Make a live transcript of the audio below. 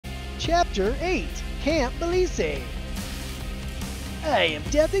Chapter 8, Camp Belica. I am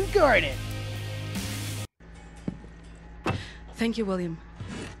Death Incarnate. Thank you, William.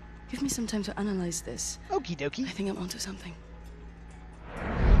 Give me some time to analyze this. Okie dokie. I think I'm onto something.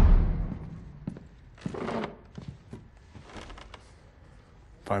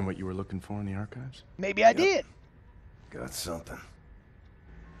 Find what you were looking for in the archives? Maybe I did. Got something.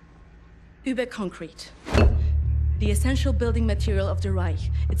 Concrete. The essential building material of the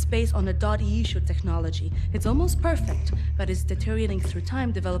Reich. It's based on the .E technology. It's almost perfect, but it's deteriorating through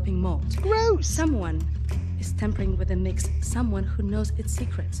time, developing mold. Gross! Someone is tampering with the mix, someone who knows its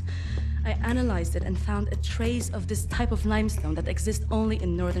secrets. I analyzed it and found a trace of this type of limestone that exists only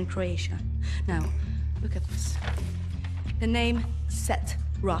in northern Croatia. Now, look at this. The name Set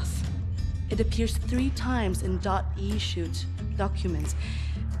Roth. It appears 3 times in .E documents.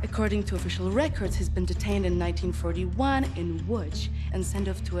 According to official records, he's been detained in 1941 in Łódź and sent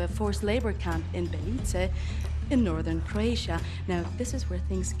off to a forced labor camp in Belica in northern Croatia. Now, this is where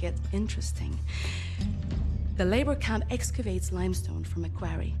things get interesting. The labor camp excavates limestone from a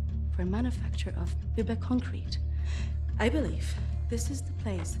quarry for manufacture of concrete. I believe this is the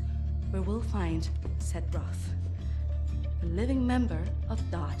place where we'll find Set Roth, a living member of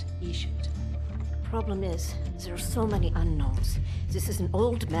 .E. Problem is, there are so many unknowns. This is an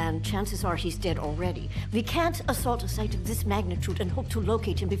old man. Chances are he's dead already. We can't assault a site of this magnitude and hope to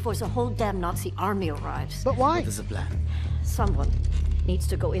locate him before the whole damn Nazi army arrives. But why? What is the plan? Someone needs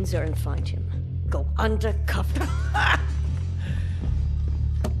to go in there and find him. Go undercover.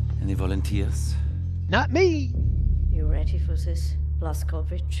 Any volunteers? Not me. You ready for this,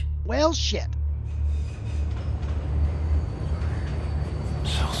 Blazkowicz? Well, shit.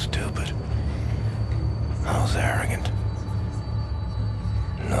 So stupid. I was arrogant.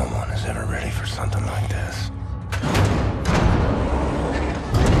 No one is ever ready for something like this.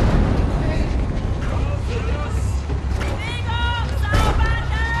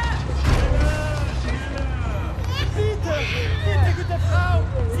 Bitte, gute Frau!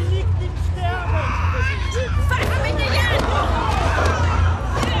 Sie liegt im Sterben!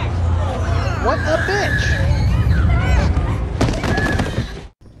 What a bitch!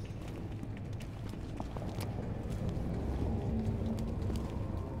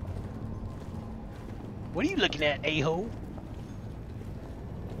 What are you looking at, a-hole?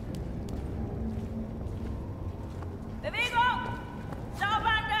 Bewegung!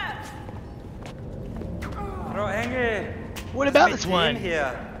 Saubanke! Frau Engel! What about this one?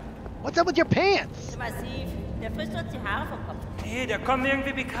 Hier? What's up with your pants? Massiv. Der frisst uns die Haare vom Kopf. Nee, der kommt mir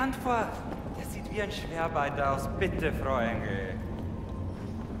irgendwie bekannt vor. Der sieht wie ein Schwerbeiter aus. Bitte, Frau Engel.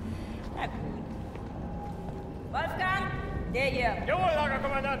 Na gut. Wolfgang, der hier. Jawohl,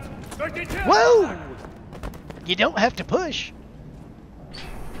 Lagerkommandant. Durch die Tür! Whoa! You don't have to push.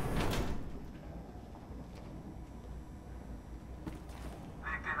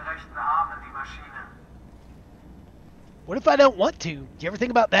 Leg den rechten Arm in die Maschine. What if I don't want to? Do you ever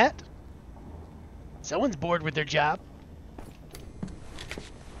think about that? Someone's bored with their job.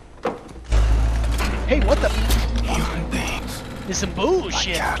 Hey, what the? Human beings. There's some Like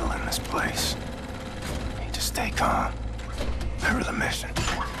bullshit. cattle in this place. Need to stay calm. Remember the mission.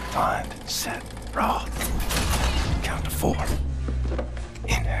 Find, set, Roth. Count to 4.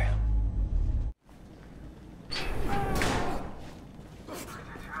 Inhale.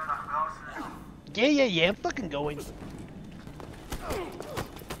 Yeah, I'm fucking going.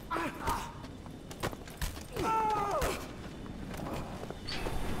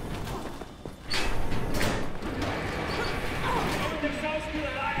 Der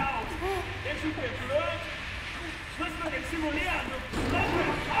Schauspielerei auf. Der Typ wird blöd. Schluss mit dem Simulieren.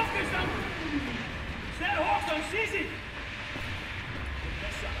 Aufgestanden. Schnell hoch, sonst schieß ich.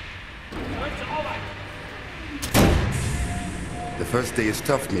 Besser. Zurück zur Arbeit. The first day is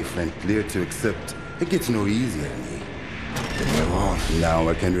tough, my friend. Clear to accept. It gets no easier, me. Now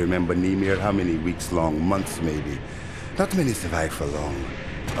I can remember near how many weeks long, months maybe. Not many survive for long.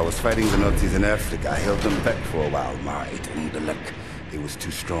 I was fighting the Nazis in Africa. I held them back for a while, ma. It ain't the luck. They was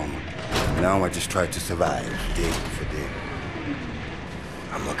too strong. Now I just try to survive, day for day.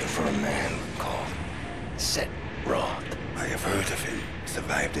 I'm looking for a man called Set Roth. I have heard of him.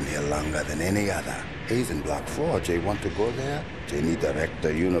 Survived in here longer than any other. He's in Block 4. Jay want to go there? Jay need a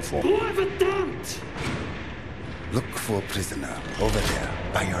rector uniform. Look for a prisoner over there,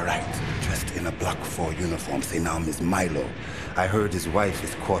 by your right, dressed in a Block 4 uniform. Say now, Miss Milo. I heard his wife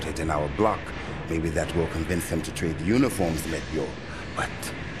is quartered in our block. Maybe that will convince him to trade uniforms, let yo. But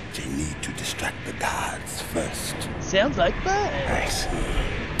they need to distract the guards first. Sounds like fun. Nice.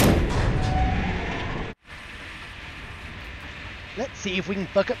 Let's see if we can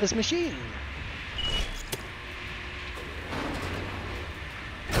fuck up this machine.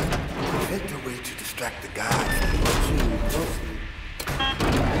 Invent a way to distract the guards.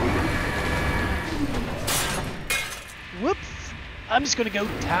 Whoops. I'm just gonna go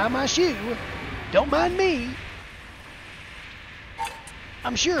tie my shoe. Don't mind me.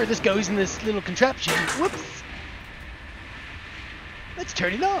 I'm sure this goes in this little contraption. Whoops. Let's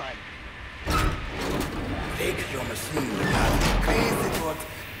turn it on. Take your machine. Crazy what?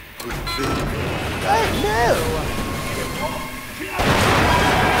 Good thing. Oh no!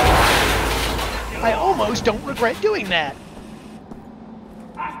 I almost don't regret doing that.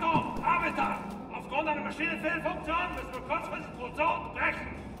 Achtung, Arbeiter! Aufgrund einer Maschinenfehlfunktion müssen wir kurzfristig Produktion unterbrechen,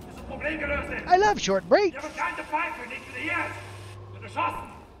 bis das Problem gelöst ist. I love short breaks. Wir haben keine Pfeife, nicht wie jetzt. Wird erschossen.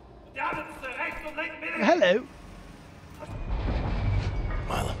 Und die anderen zu rechts und links billig. Hello.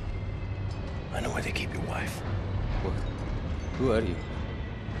 Milo, I know where they keep your wife. What? Who are you?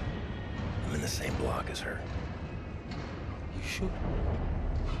 I'm in the same block as her. You sure?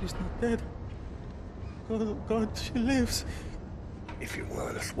 She's not dead. Oh God, she lives. If you're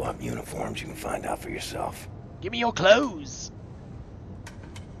willing to swap uniforms, you can find out for yourself. Give me your clothes.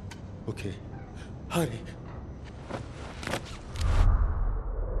 Okay. Hurry.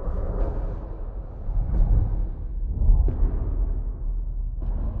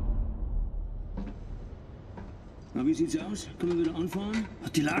 Na, wie sieht's aus? Können wir wieder anfahren?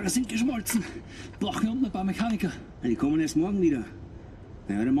 Die Lager sind geschmolzen. Brauchen unten ein paar Mechaniker. Ja, die kommen erst morgen wieder.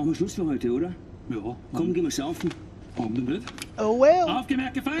 Ja, dann machen wir Schluss für heute, oder? Ja. Komm, gehen wir saufen. Warum denn nicht? Oh well.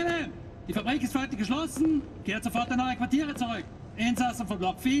 Aufgemerkte Feinde! Die Fabrik ist heute geschlossen. Kehrt sofort in eure Quartiere zurück. Insassen von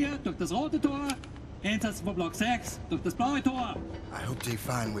Block 4 durch das rote Tor. Insassen von Block 6 durch das blaue Tor. I hope they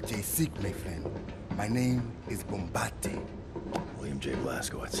find what they seek, my friend. My name is Bombati. William J.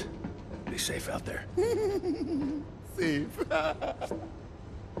 Blaskowitz. Be safe out there. Safe.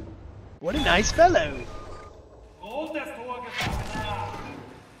 What a nice fellow. Rotes Tor gefangen.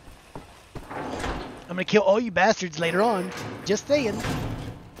 I'm gonna kill all you bastards later on. Just saying.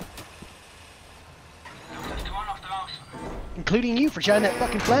 Including you for shining that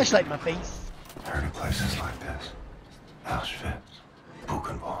fucking flashlight in my face. Heard of places like this. Auschwitz,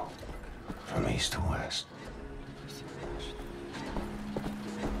 Buchenwald, from east to west.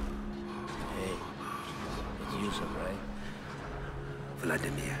 Hey, it's Yusuf, right?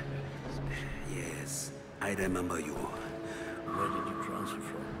 Vladimir. Yes, I remember you. Where did you transfer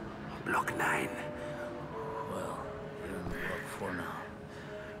from? Block 9. Well, you're in Block 4 now.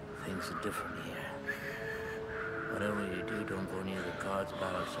 Things are different here. Whatever you do, don't go near the guards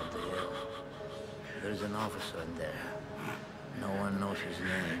barracks on the hill. There's an officer in there. No one knows his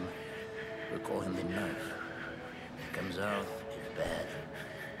name. We call him the Knife. Comes out, it's bad.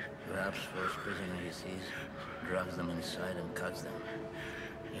 Grabs first prisoner he sees, drags them inside and cuts them.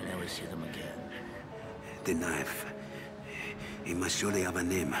 You never see them again. The Knife. He must surely have a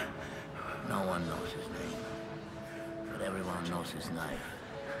name. No one knows his name. But everyone knows his knife.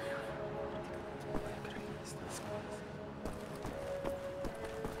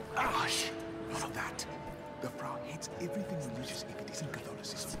 Hush! None of that. The Frau hates everything religious if it isn't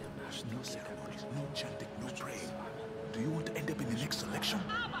Catholicism. No ceremonies, no chanting, no praying. Do you want to end up in the next election?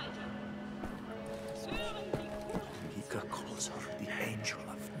 Belica calls her the Angel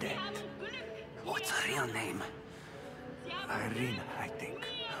of Death. What's her real name? Irene, I think.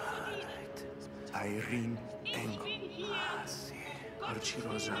 Irene Engel. Archie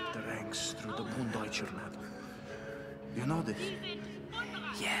rose up the ranks through the Bundeutschernet. You know this?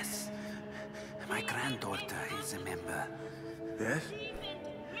 Yes. My granddaughter is a member. Yes?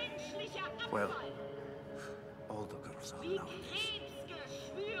 Well, all the girls are nowadays.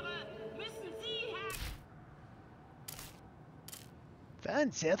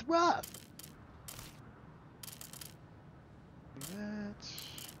 Find Seth Roth. That.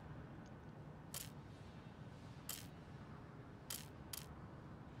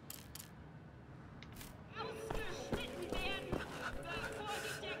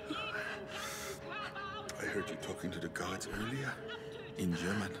 I heard you talking to the guards earlier. In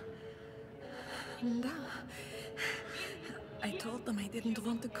German. Da. I told them I didn't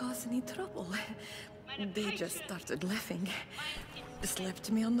want to cause any trouble. They just started laughing,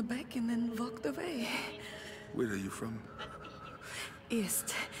 slapped me on the back and then walked away. Where are you from?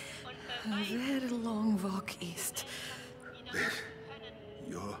 East. A very long walk east. Well,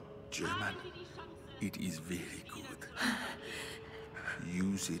 you're German. It is very good.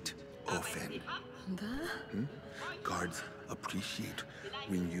 Use it often. Da? Guards appreciate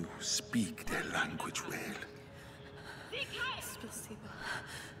when you speak their language well. Спасибо.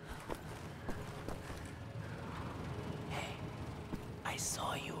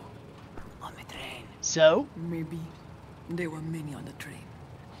 saw you on the train. So? Maybe. There were many on the train.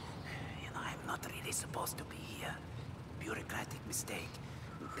 You know, I'm not really supposed to be here. Bureaucratic mistake.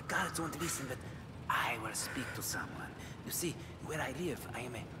 The guards won't listen, but I will speak to someone. You see, where I live, I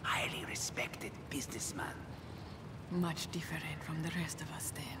am a highly respected businessman. Much different from the rest of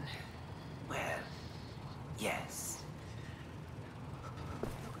us, then. Well, yes.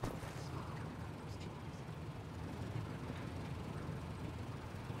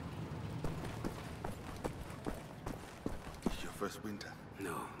 First winter?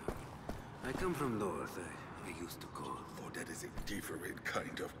 No. I come from north. I used to cold. Oh, that is a different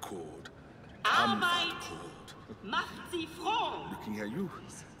kind of cold. Arbeit cold. macht sie froh. Looking at you,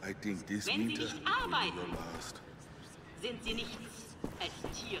 I think this Wenn sie winter nicht will be arbeiten, your last. sind sie nichts als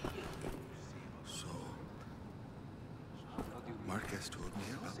Tiere. So, Marcus told me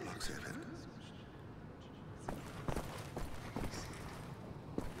about Block 7.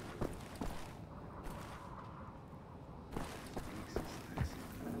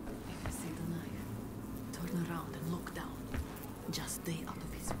 Just stay out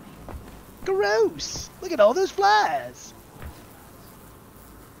of his way. Gross! Look at all those flies!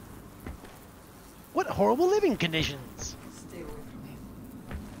 What horrible living conditions! Stay away from him.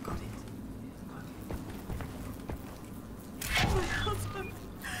 Got it. My husband!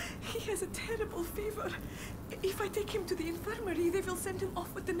 He has a terrible fever. If I take him to the infirmary, they will send him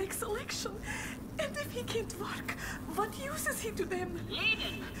off with the next election. And if he can't work, what use is he to them?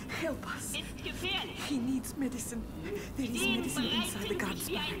 Leben Help us. ist gefährlich. He needs medicine. There is medicine inside the guard's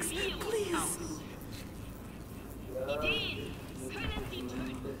barracks. Please. Ideen können sie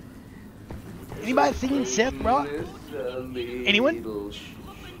töten. Anybody seen Seth Rock? Anyone?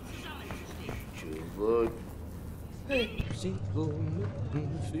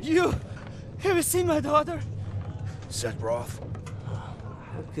 You ever seen my daughter? Seth Roth?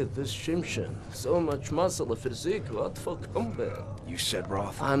 Look at this Shimshin. So much muscle, a physique. What for combat? You said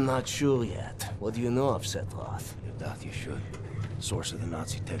Roth? I'm not sure yet. What do you know of Seth Roth? If that you should. Source of the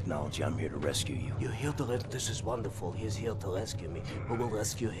Nazi technology. I'm here to rescue you. You're here to This is wonderful. He's here to rescue me. Who will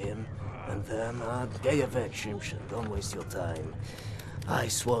rescue him? And then, get weg, Shimshin. Don't waste your time. I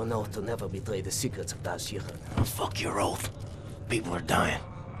swore an oath to never betray the secrets of Das Yichud. Fuck your oath. People are dying.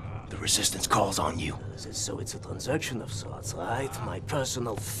 The resistance calls on you. So it's a transaction of sorts, right? My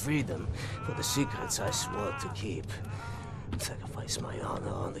personal freedom for the secrets I swore to keep. Sacrifice my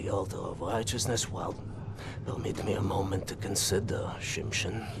honor on the altar of righteousness? Well, permit me a moment to consider,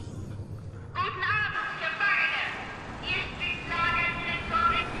 Shimshin.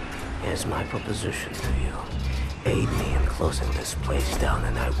 Here's my proposition to you. Aid me in closing this place down,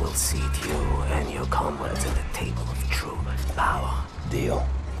 and I will seat you and your comrades at the table of true power. Deal.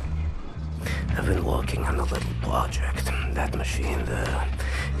 I've been working on a little project. That machine there,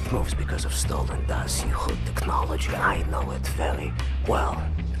 it moves because of stolen Das Yichud technology. I know it very well.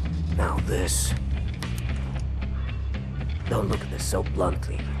 Now this... Don't look at this so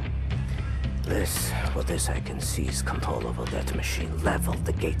bluntly. For this I can seize control over that machine, level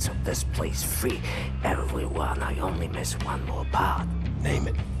the gates of this place, free everyone. I only miss one more part. Name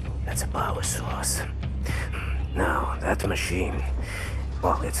it. That's a power source. Now, that machine,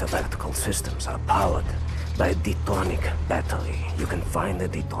 well, its electrical systems are powered by a detonic battery. You can find the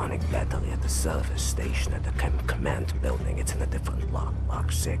detonic battery at the service station at the command building. It's in a different block,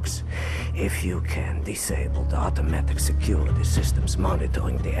 Block 6. If you can disable the automatic security systems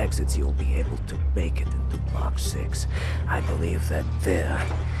monitoring the exits, you'll be able to make it into Block 6. I believe that there,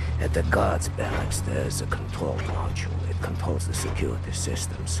 at the guards' barracks, there's a control module. It controls the security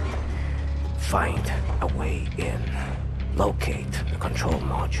systems. Find a way in. Locate the control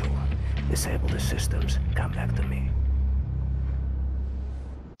module. Disable the systems. Come back to me.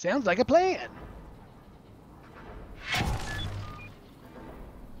 Sounds like a plan.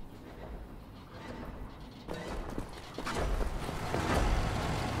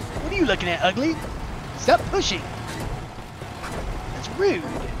 What are you looking at, ugly? Stop pushing. That's rude.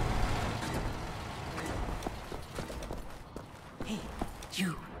 Hey,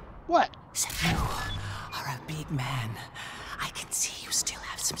 you. What? So you are a big man. I can see you still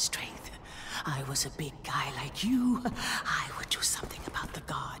have some strength. I was a big guy like you. I would do something about the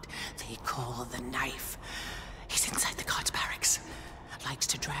guard they call the Knife. He's inside the guard's barracks. Likes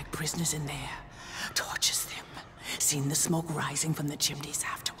to drag prisoners in there. Tortures them. Seen the smoke rising from the chimneys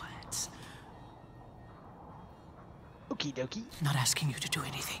afterwards. Okie dokie. Not asking you to do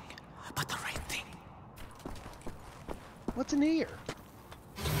anything, but the right thing. What's in here?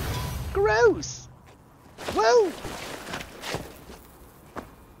 Gross! Whoa!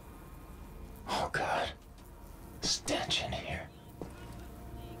 Oh, God. Stench in here.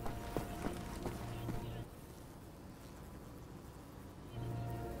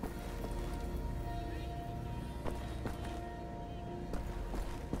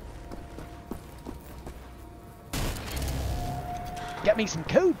 Got me some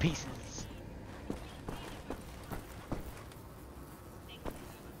code pieces.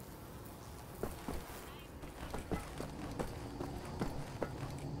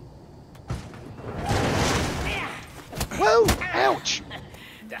 Whoa! Ouch!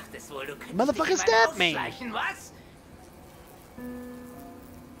 Motherfucker stabbed me! Was?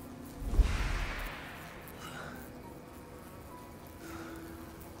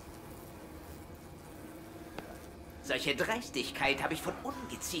 Solche Dreistigkeit habe ich von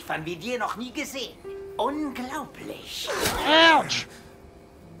Ungeziefern wie dir noch nie gesehen. Unglaublich. Ouch!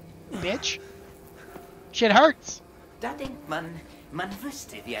 Bitch. Shit hurts. Da denkt man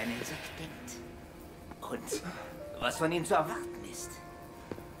wüsste, wie ein Insekt denkt. Und was von ihm zu erwarten ist.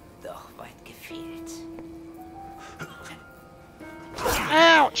 Doch weit gefehlt.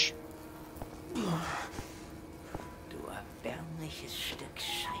 Ouch! Du erbärmliches Stück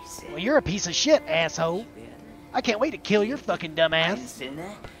Scheiße. Well, you're a piece of shit, asshole. I can't wait to kill your fucking dumb ass.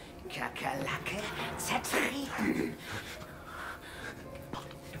 Einzelne Kakerlake zertreten.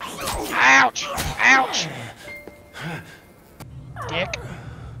 Ouch! Ouch! Dick.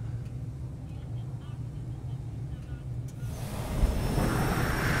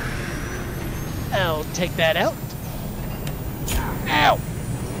 I'll take that out. Ow!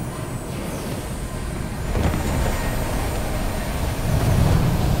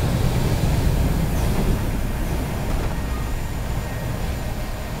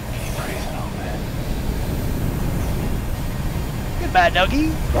 Goodbye, doggy.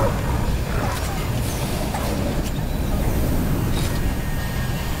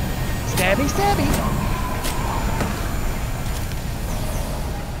 Stabby, stabby.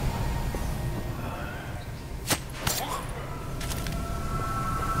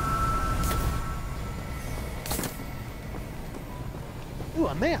 Ooh,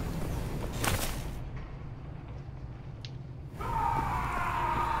 a map.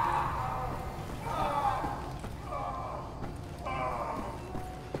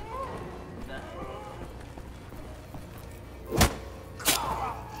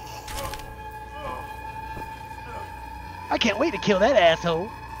 I can't wait to kill that asshole.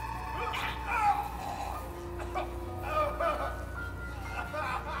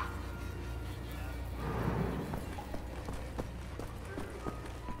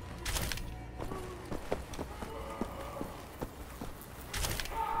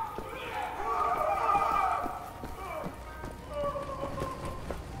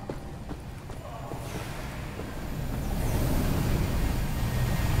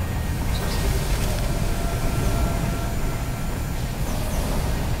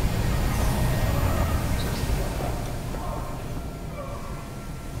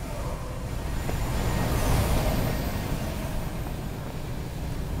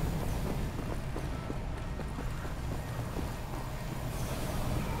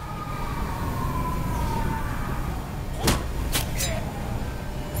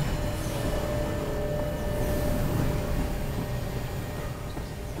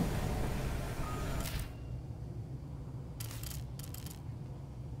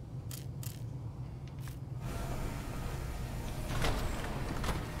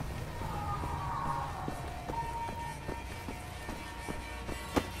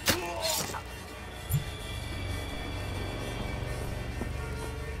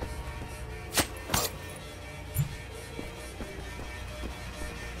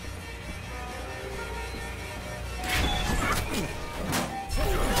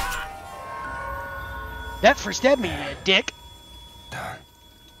 That for stab me, you dick.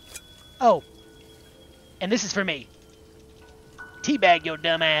 Oh. And this is for me. Teabag your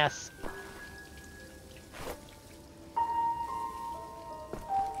dumb ass.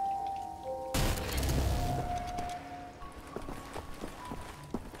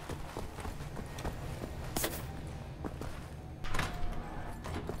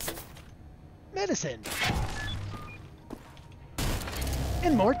 Medicine.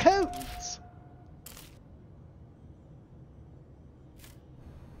 And more codes.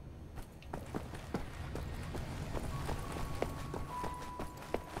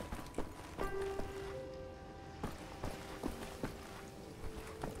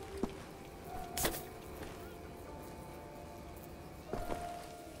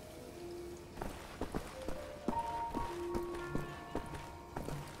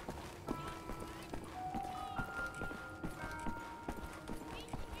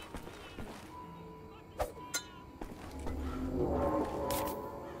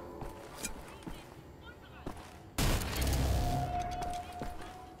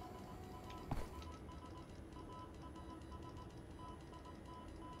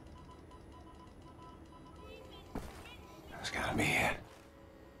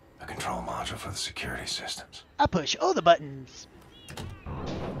 module for the security systems. I push all the buttons.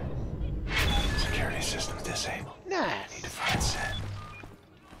 Security systems disabled. Nice. Need to find Set.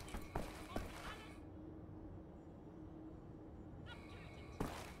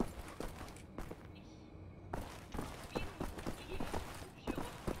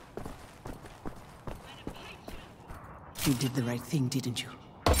 You did the right thing, didn't you?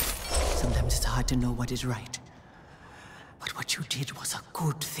 Sometimes it's hard to know what is right. But what you did was a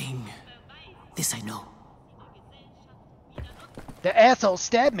good thing. This I know. The asshole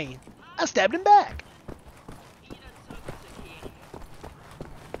stabbed me. I stabbed him back.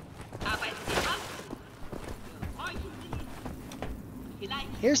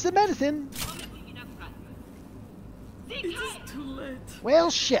 Here's the medicine. It is too late. Well,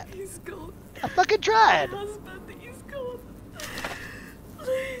 shit. He's gone. I fucking tried. My husband is gone.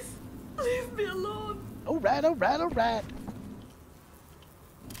 Please, leave me alone. Alright, alright, alright.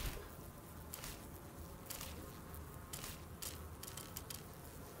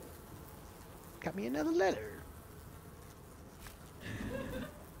 Got me another letter.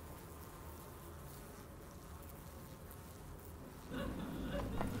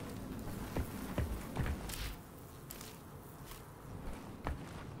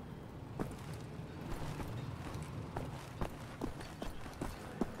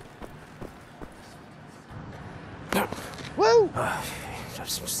 Woo!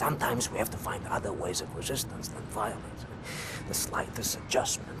 Sometimes we have to find other ways of resistance than violence. The slightest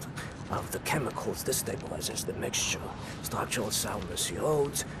adjustment of the chemicals destabilizes the mixture. Structural soundness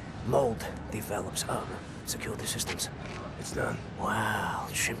erodes, mold develops. Security systems. It's done. Wow,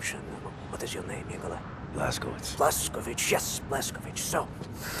 Shimshin. What is your name, Igor? Blazkowicz. Blazkowicz, yes, Blazkowicz. So,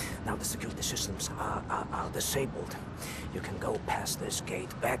 now the security systems are disabled. You can go past this gate,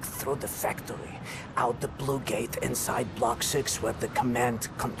 back through the factory, out the blue gate inside Block 6 where the command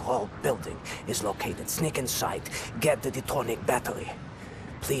control building is located. Sneak inside, get the detonic battery.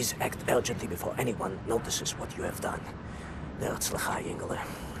 Please act urgently before anyone notices what you have done. Verzlachai, Ingele.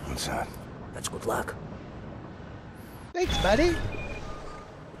 What's that? That's good luck. Thanks, buddy.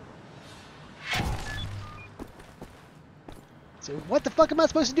 So what the fuck am I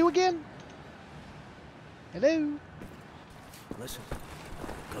supposed to do again? Hello? Listen.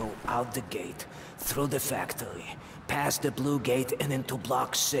 Go out the gate, through the factory, past the blue gate and into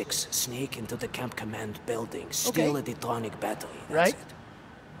Block 6. Sneak into the camp command building. Steal a detonic battery. That's right. it.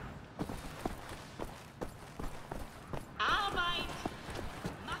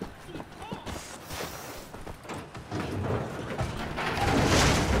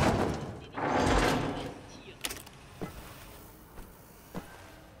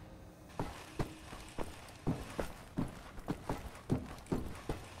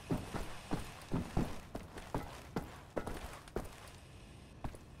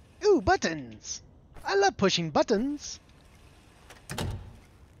 Ooh, buttons. I love pushing buttons.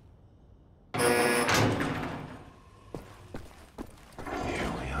 Here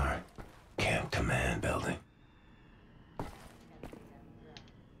we are. Camp command building.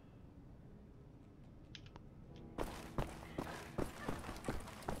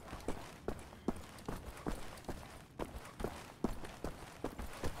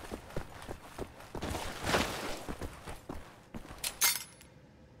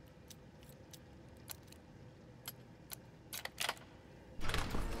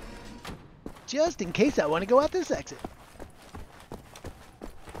 Just in case I want to go out this exit.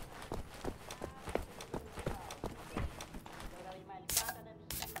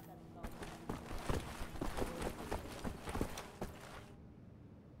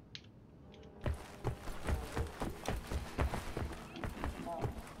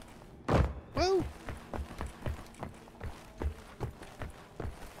 Whoa!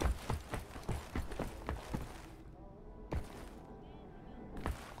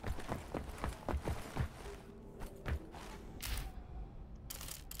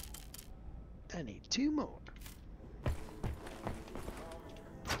 I need 2 more.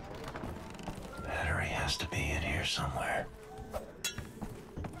 Battery has to be in here somewhere.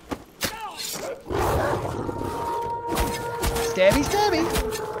 Stabby, stabby!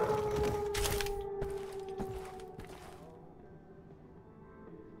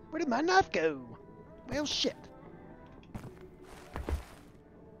 Where did my knife go? Well, shit.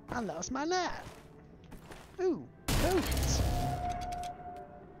 I lost my knife. Ooh, notes.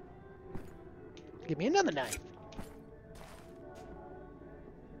 Give me another knife.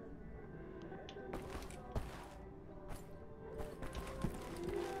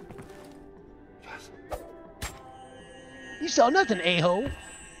 You saw nothing, a-hole.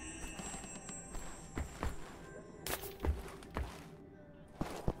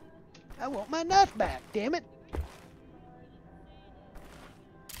 I want my knife back, damn it.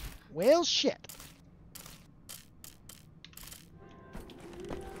 Well, shit.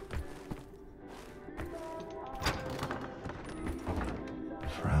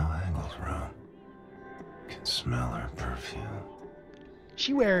 Frau Engel's room. Can smell her perfume.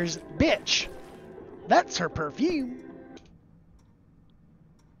 She wears bitch. That's her perfume.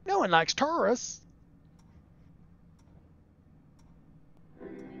 No one likes tourists.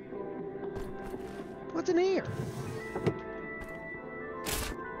 What's in here?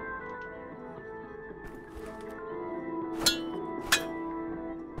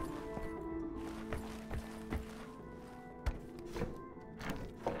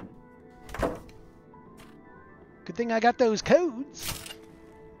 Good thing I got those codes.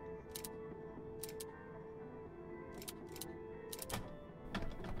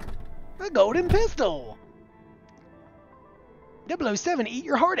 A golden pistol. 007, eat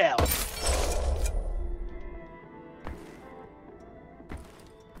your heart out.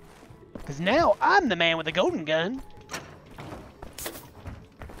 Because now I'm the man with the golden gun.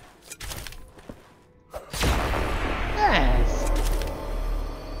 Nice.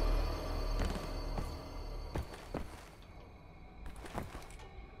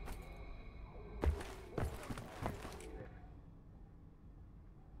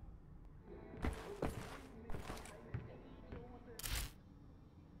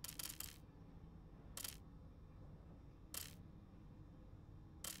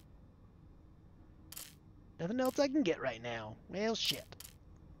 Nothing else I can get right now. Well, shit.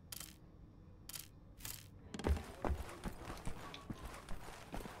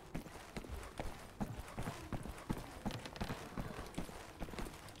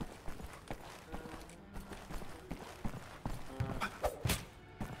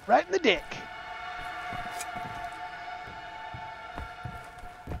 Right in the dick.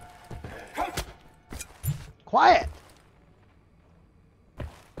 Quiet.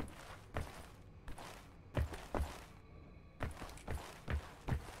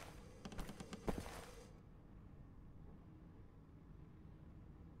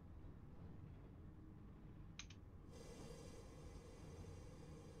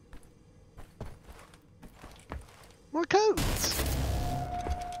 More codes.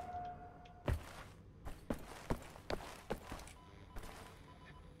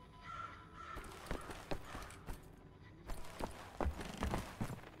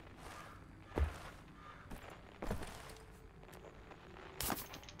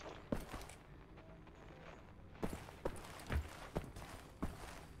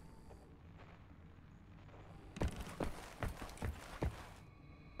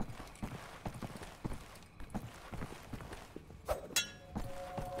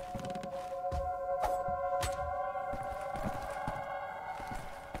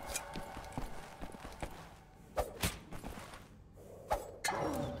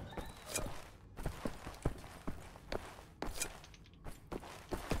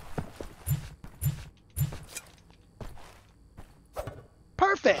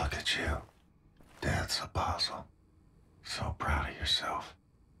 Perfect. Look at you. Dad's apostle. So proud of yourself.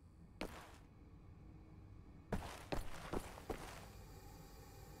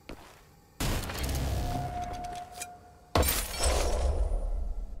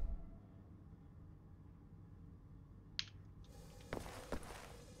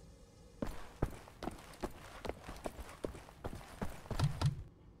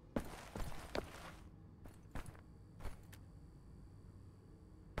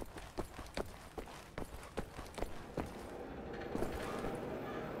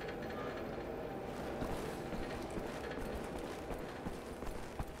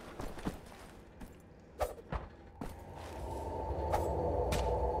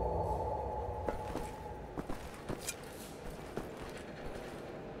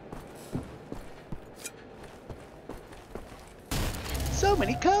 So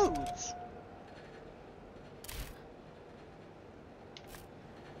many codes.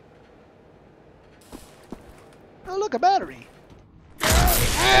 Oh, look, a battery.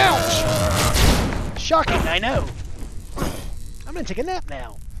 Ouch! Shocking, I know. I'm gonna take a nap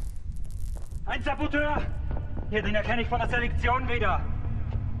now. Ein Saboteur! Hier, den erkenne ich von der Selektion wieder.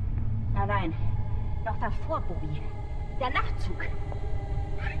 Nein, noch davor, Bobby. Der Nachtzug.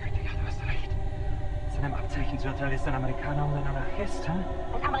 Meine Güte, ja, du hast recht. Seinem Abzeichen zu urteilen ist ein Amerikaner und ein Anarchist, hä?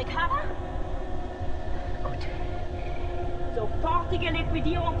 Ein Amerikaner? Gut. Sofortige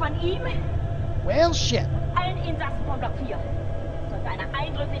Liquidierung von ihm. Well, shit. Allen Insassen von Block 4. Sollte eine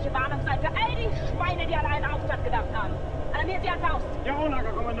eindrückliche Warnung sein für all die Schweine, die an einen Aufstand gedacht haben. Alarmiert sie an Faust. Jawohl,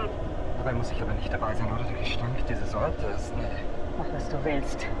 Lagerkommandant. Dabei muss ich aber nicht dabei sein, oder? Der Gestank dieses Ortes. Nee. Mach, was du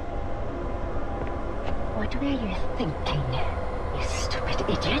willst. What were you thinking, you stupid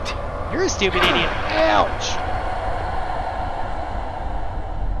idiot? You're a stupid idiot. Ouch!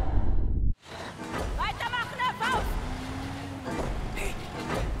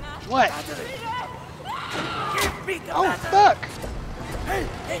 What? Oh, fuck! Hey,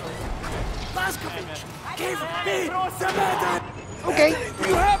 hey! Blaskovich! Give me the medal! Okay.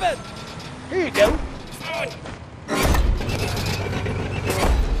 You have it! Here you go.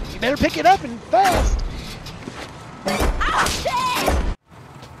 You better pick it up and fast.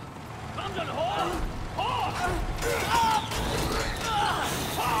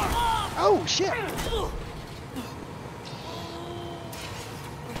 Oh, shit. Was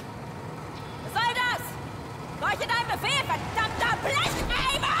soll das? Gehorche deinem Befehl, verdammter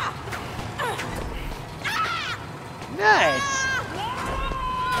Blecheimer! Nice.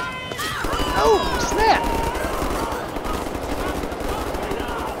 Oh, snap.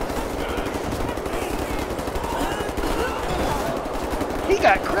 He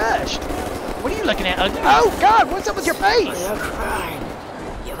got crushed. What are you looking at? Oh, God, what's up with your face? You're crying.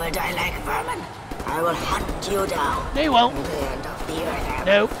 You will die like vermin. I will hunt you down. They won't. At the end of the earth, I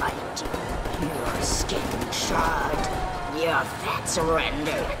Nope. will fight you. Your skin charred. Your fats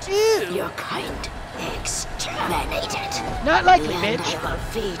rendered. Ew. Your kind exterminated. Not likely, And bitch. I will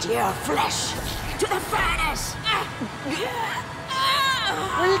feed your flesh to the furnace.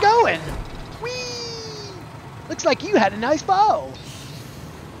 Where are you going? Whee! Looks like you had a nice fall.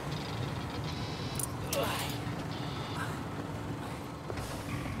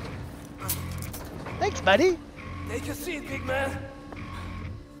 Thanks, buddy. Take a seat, big man.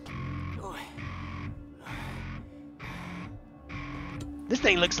 This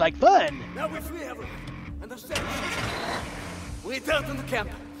thing looks like fun. Now we free everyone. Understand? We return to the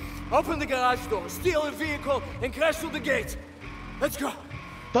camp. Open the garage door, steal a vehicle, and crash through the gate. Let's go.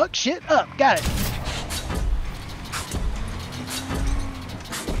 Fuck shit up. Got it.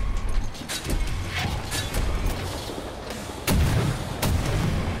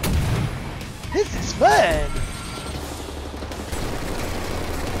 This is fun.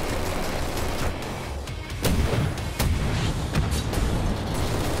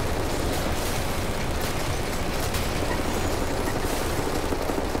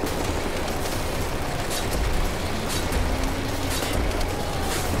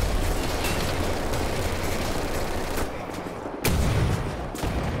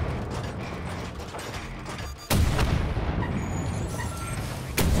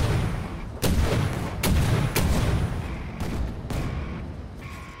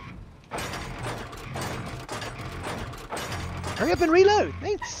 Hurry up and reload.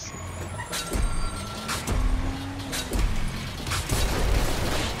 Thanks.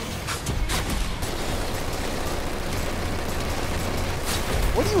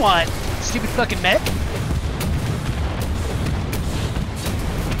 What do you want, stupid fucking mech?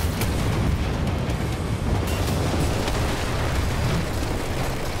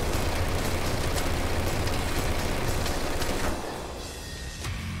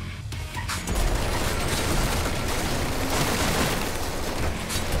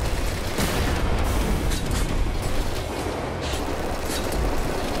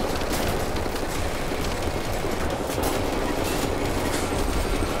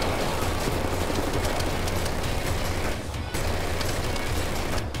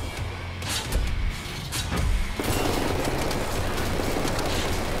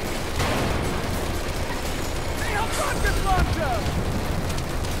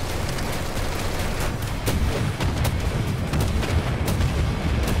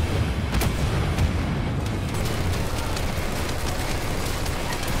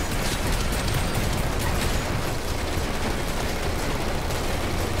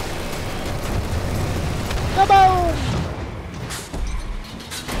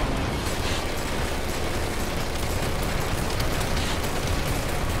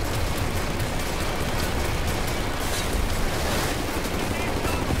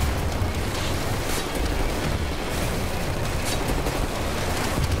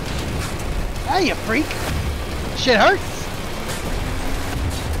 Hey, you freak. Shit hurts.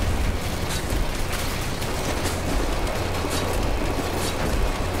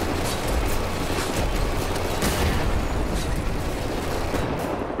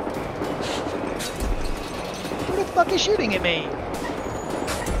 Who the fuck is shooting at me?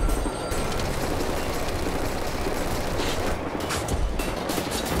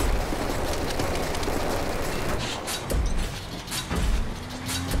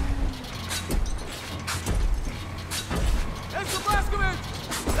 Mr. Blaskovich!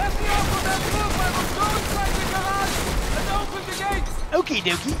 Let me open that roof! I will go inside the garage and open the gates! Okie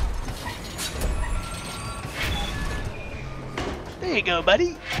dokie. There you go,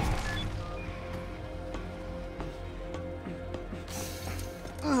 buddy.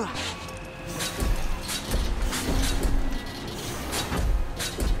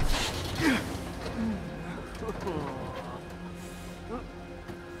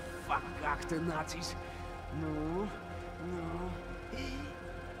 Fuck the Nazis. No,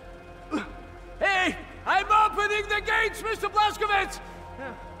 no. Hey! I'm opening the gates, Mr. Blazkowicz!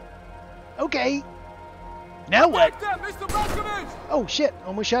 Okay. Now what? Them, Mr. Blazkowicz! Oh shit,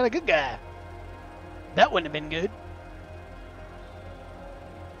 almost shot a good guy. That wouldn't have been good.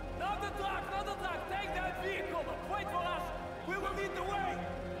 Not the truck, take that vehicle, but wait for us. We will lead the way.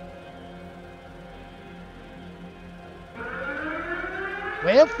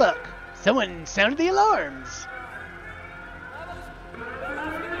 Well, fuck. Someone sounded the alarms.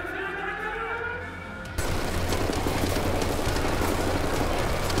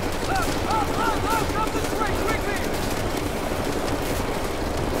 Up the street, quickly!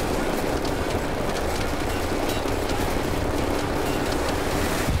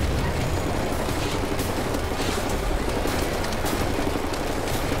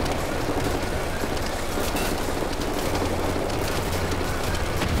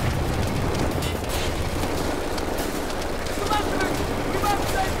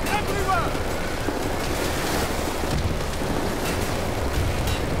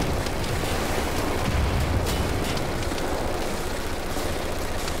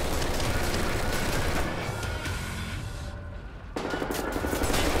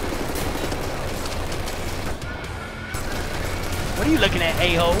 What are you looking at,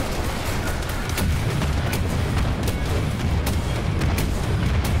 a-hole?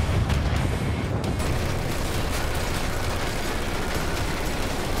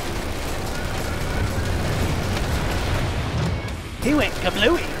 He went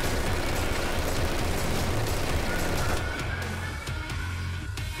kablooey.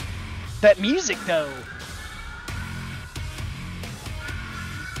 That music, though.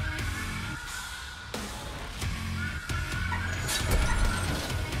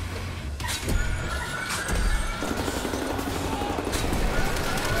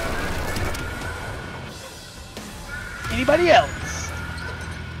 Anybody else?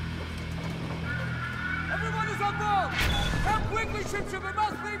 Everyone is on board! Come quickly, Ship, we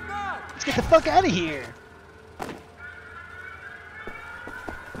must leave now! Let's get the fuck out of here.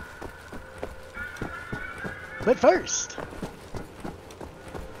 But first...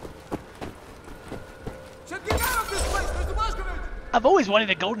 Ship, get out of this place, Mr. Blazkowicz! I've always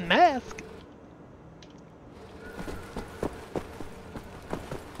wanted a golden mask.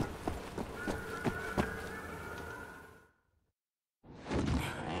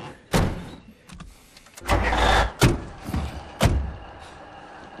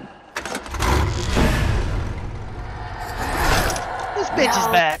 Bitch is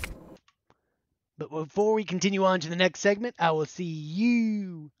back. But before we continue on to the next segment, I will see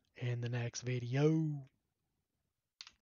you in the next video.